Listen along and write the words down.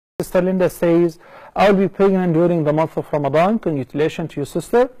Sister Linda says, I'll be pregnant during the month of Ramadan. Congratulations to your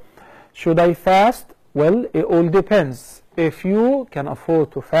sister. Should I fast? Well, it all depends. If you can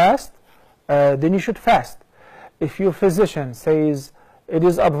afford to fast, then you should fast. If your physician says it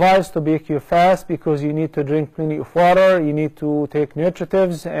is advised to break your fast because you need to drink plenty of water, you need to take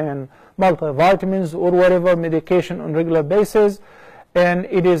nutritives and multivitamins or whatever medication on a regular basis, and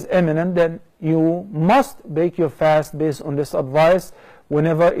it is imminent, then you must break your fast based on this advice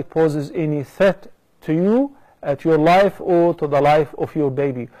whenever it poses any threat to you, to your life, or to the life of your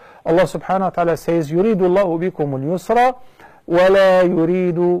baby. Allah subhanahu wa ta'ala says, يُرِيدُ اللَّهُ بِكُمُ الْيُسْرَ وَلَا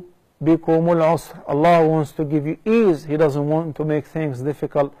يُرِيدُ بِكُمُ الْعُسْرَ. Allah wants to give you ease. He doesn't want to make things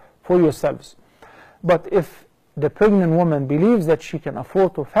difficult for yourselves. But if the pregnant woman believes that she can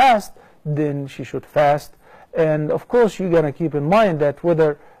afford to fast, then she should fast. And of course, you're going to keep in mind that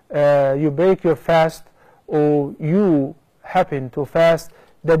whether you break your fast or you happen to fast,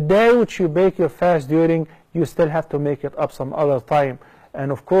 the day which you break your fast during, you still have to make it up some other time.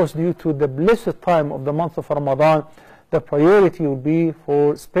 And of course, due to the blessed time of the month of Ramadan, the priority will be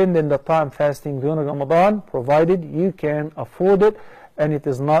for spending the time fasting during Ramadan, provided you can afford it and it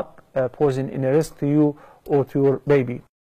is not posing any risk to you or to your baby.